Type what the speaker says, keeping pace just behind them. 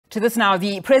To this now,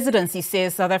 the presidency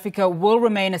says South Africa will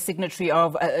remain a signatory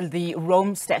of the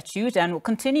Rome Statute and will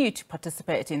continue to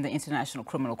participate in the International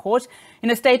Criminal Court. In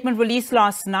a statement released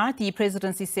last night, the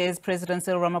presidency says President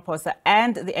Cyril Ramaphosa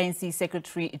and the ANC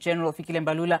Secretary General Fikile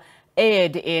Mbalula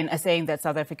erred in saying that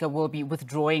South Africa will be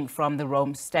withdrawing from the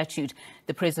Rome Statute.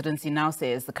 The presidency now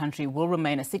says the country will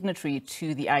remain a signatory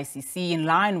to the ICC in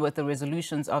line with the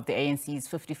resolutions of the ANC's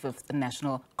 55th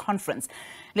National Conference.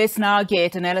 Let's now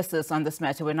get analysis on this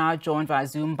matter. We're now joined via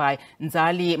Zoom by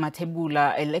Ndzali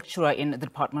Mathebula, a lecturer in the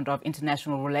Department of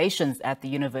International Relations at the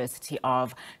University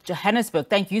of Johannesburg.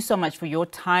 Thank you so much for your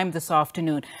time this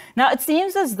afternoon. Now, it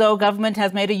seems as though government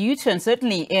has made a U-turn,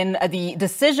 certainly in the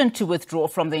decision to withdraw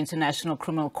from the International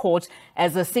Criminal Court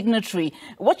as a signatory.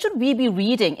 What should we be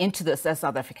reading into this as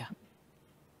South Africa?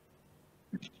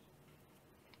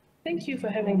 Thank you for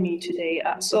having me today.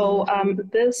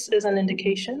 This is an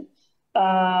indication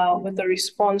with the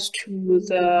response to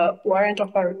the warrant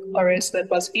of arrest that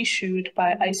was issued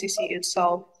by ICC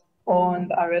itself on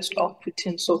the arrest of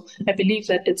Putin. So I believe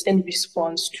that it's in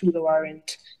response to the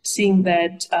warrant, seeing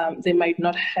that they might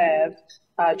not have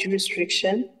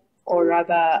jurisdiction, or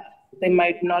rather they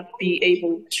might not be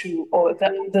able to, or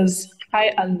there's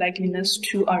high unlikeliness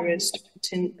to arrest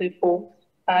Putin. Therefore,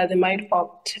 they might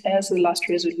opt, as the last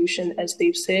resolution, as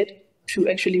they've said, to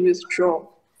actually withdraw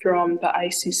from the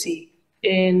ICC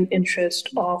in interest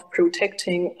of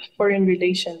protecting foreign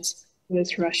relations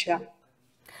with Russia.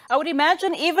 I would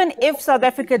imagine even if South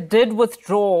Africa did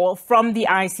withdraw from the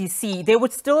ICC, they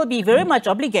would still be very much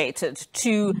obligated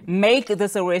to make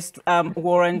this arrest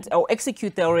warrant or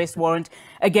execute the arrest warrant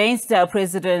against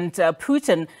President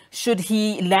Putin should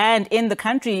he land in the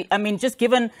country. I mean, just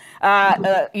given,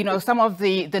 some of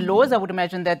the laws, I would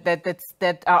imagine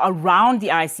that are around the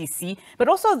ICC, but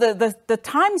also the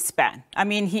time span. I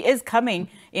mean, he is coming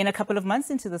in a couple of months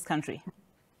into this country.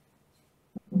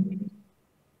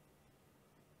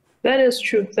 That is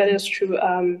true. That is true.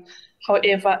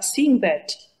 However, seeing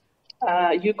that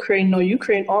Ukraine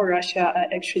or Russia are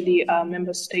actually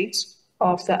member states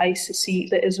of the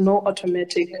ICC, there is no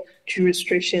automatic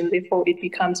jurisdiction. Therefore, it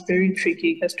becomes very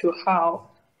tricky as to how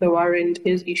the warrant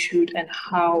is issued and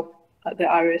how the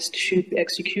arrest should be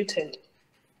executed.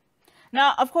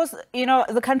 Now, of course,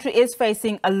 the country is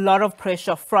facing a lot of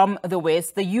pressure from the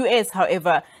West. The US,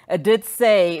 however, did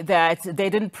say that they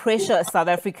didn't pressure South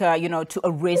Africa, to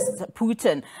arrest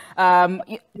Putin.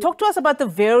 Talk to us about the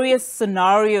various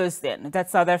scenarios then that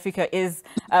South Africa is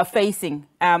facing,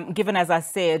 given, as I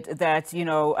said, that,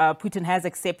 Putin has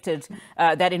accepted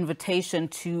that invitation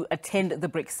to attend the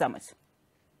BRICS summit.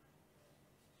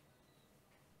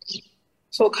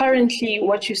 So currently,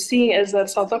 what you're seeing is that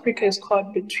South Africa is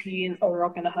caught between a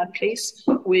rock and a hard place,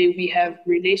 where we have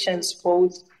relations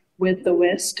both with the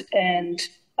West and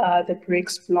the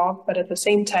BRICS bloc, but at the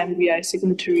same time, we are a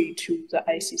signatory to the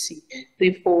ICC.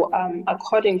 Therefore,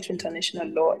 according to international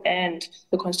law and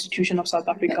the Constitution of South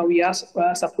Africa, we are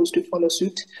supposed to follow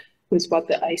suit with what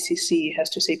the ICC has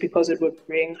to say, because it would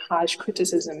bring harsh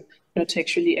criticism not to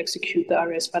actually execute the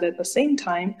arrest. But at the same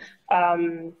time,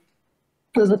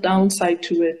 there's a downside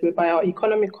to it, whereby our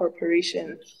economic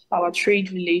cooperation, our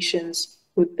trade relations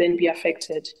would then be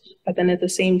affected. But then at the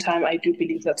same time, I do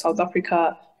believe that South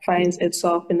Africa finds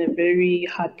itself in a very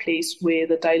hard place, where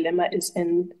the dilemma is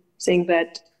in saying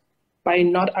that by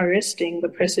not arresting the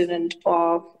president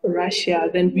of Russia,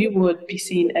 then we would be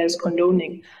seen as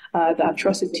condoning the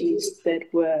atrocities that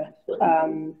were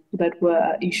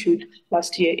issued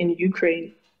last year in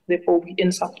Ukraine. Therefore, we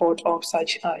in support of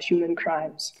such human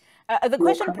crimes.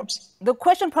 The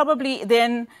question probably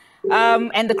then,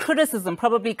 and the criticism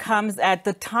probably comes at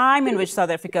the time in which South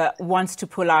Africa wants to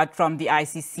pull out from the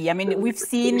ICC. I mean, we've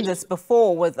seen this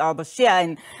before with al-Bashir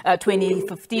in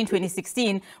 2015,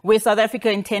 2016, where South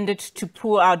Africa intended to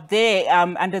pull out there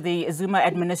under the Zuma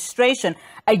administration.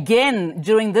 Again,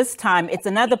 during this time, it's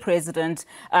another president,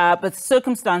 but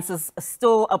circumstances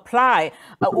still apply.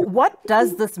 What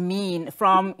does this mean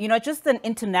from, just an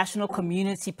international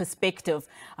community perspective?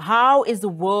 How is the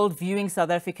world viewing South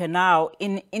Africa now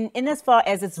in as far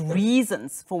as its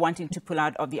reasons for wanting to pull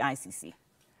out of the ICC?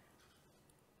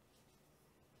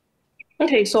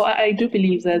 Okay, so I do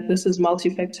believe that this is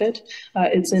multifaceted.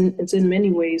 It's in many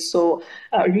ways. So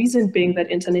reason being that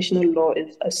international law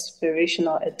is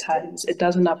aspirational at times. It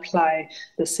doesn't apply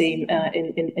the same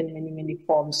in many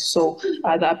forms. So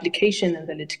the application and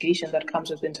the litigation that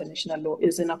comes with international law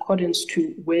is in accordance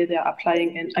to where they're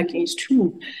applying and against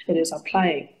who it is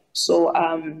applying. So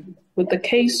with the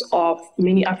case of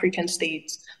many African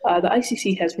states, the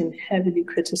ICC has been heavily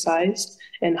criticized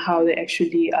in how they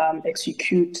actually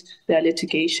execute their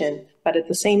litigation. But at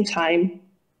the same time,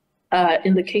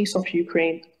 In the case of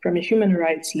Ukraine, from a human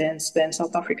rights lens, then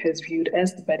South Africa is viewed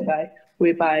as the bad guy,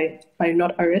 whereby by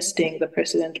not arresting the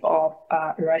president of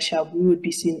Russia, we would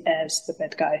be seen as the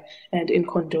bad guy, and in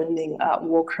condoning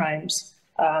war crimes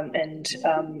and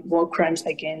war crimes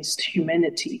against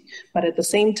humanity. But at the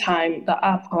same time, there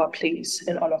are power plays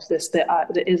in all of this. There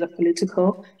is a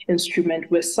political instrument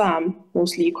where some,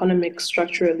 mostly economic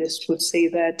structuralists, would say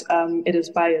that it is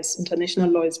biased. International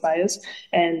law is biased,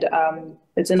 and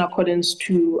it's in accordance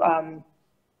to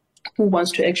who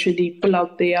wants to actually pull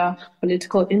out their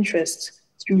political interests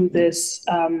through this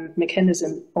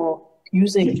mechanism, or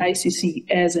using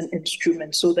ICC as an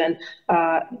instrument. So then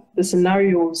the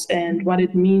scenarios and what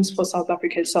it means for South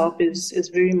Africa itself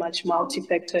is very much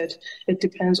multifactored. It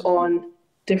depends on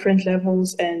different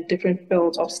levels and different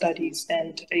fields of studies,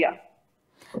 and yeah.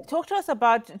 Talk to us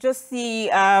about just the,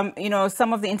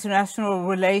 some of the international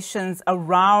relations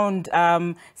around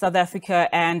South Africa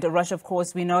and Russia. Of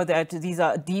course, we know that these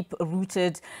are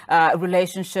deep-rooted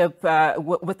relationship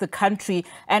with the country,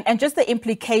 and just the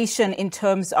implication in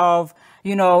terms of,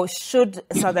 should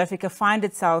South Africa find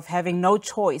itself having no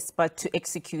choice but to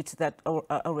execute that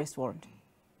arrest warrant?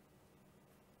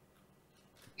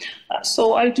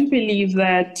 So I do believe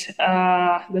that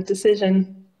the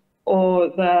decision or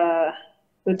the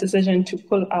decision to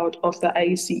pull out of the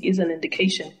IEC is an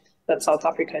indication that South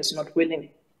Africa is not willing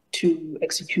to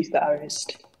execute the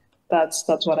arrest. That's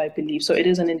what I believe. So it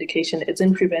is an indication. It's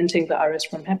in preventing the arrest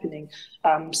from happening,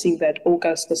 seeing that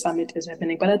August, the summit is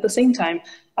happening. But at the same time,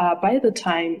 by the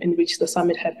time in which the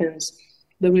summit happens,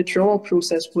 the withdrawal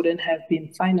process wouldn't have been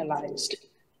finalized.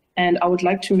 And I would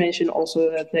like to mention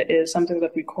also that there is something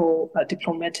that we call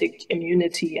diplomatic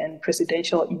immunity and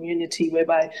presidential immunity,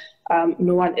 whereby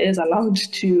no one is allowed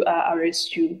to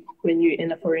arrest you when you're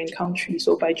in a foreign country,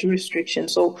 so by jurisdiction.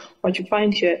 So what you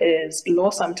find here is law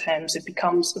sometimes it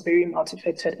becomes very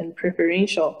multifaceted and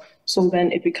preferential. So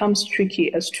then it becomes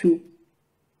tricky as to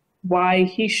why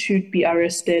he should be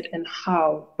arrested and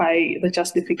how, by the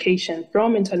justification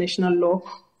from international law,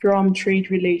 from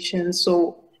trade relations.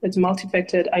 So it's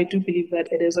multifaceted. I do believe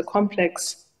that it is a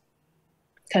complex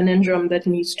conundrum that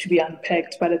needs to be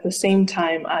unpacked, but at the same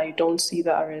time, I don't see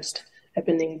the arrest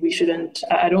happening.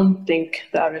 I don't think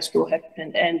the arrest will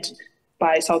happen. And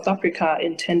by South Africa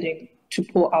intending to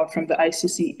pull out from the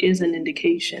ICC is an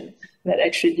indication that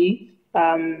actually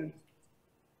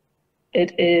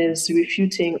it is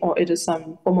refuting, or it is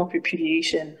some form of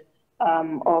repudiation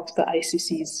of the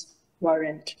ICC's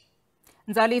warrant.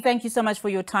 Ndzali, thank you so much for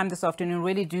your time this afternoon.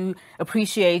 Really do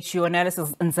appreciate your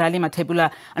analysis. Ndzali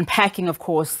Mathebula, unpacking, of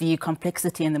course, the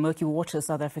complexity and the murky waters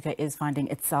South Africa is finding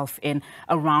itself in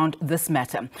around this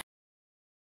matter.